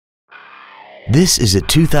This is a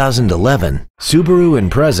 2011 Subaru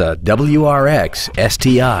Impreza WRX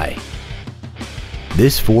STI.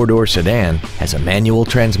 This four-door sedan has a manual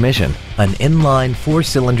transmission, an inline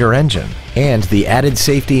four-cylinder engine, and the added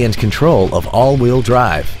safety and control of all-wheel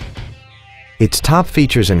drive. Its top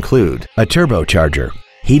features include a turbocharger,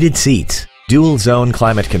 heated seats, dual-zone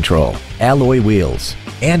climate control, alloy wheels,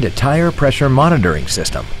 and a tire pressure monitoring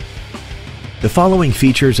system. The following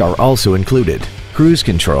features are also included: cruise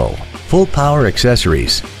control, full power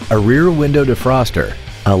accessories, a rear window defroster,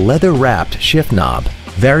 a leather-wrapped shift knob,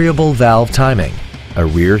 variable valve timing, a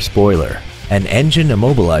rear spoiler, an engine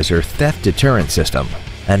immobilizer theft deterrent system,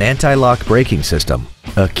 an anti-lock braking system,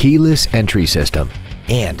 a keyless entry system,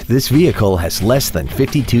 and this vehicle has less than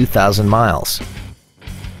 52,000 miles.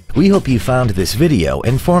 We hope you found this video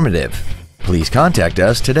informative. Please contact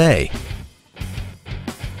us today.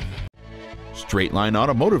 Straight Line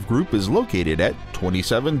Automotive Group is located at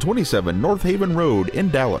 2727 Northaven Road in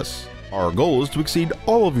Dallas. Our goal is to exceed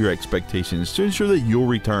all of your expectations to ensure that you'll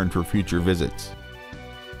return for future visits.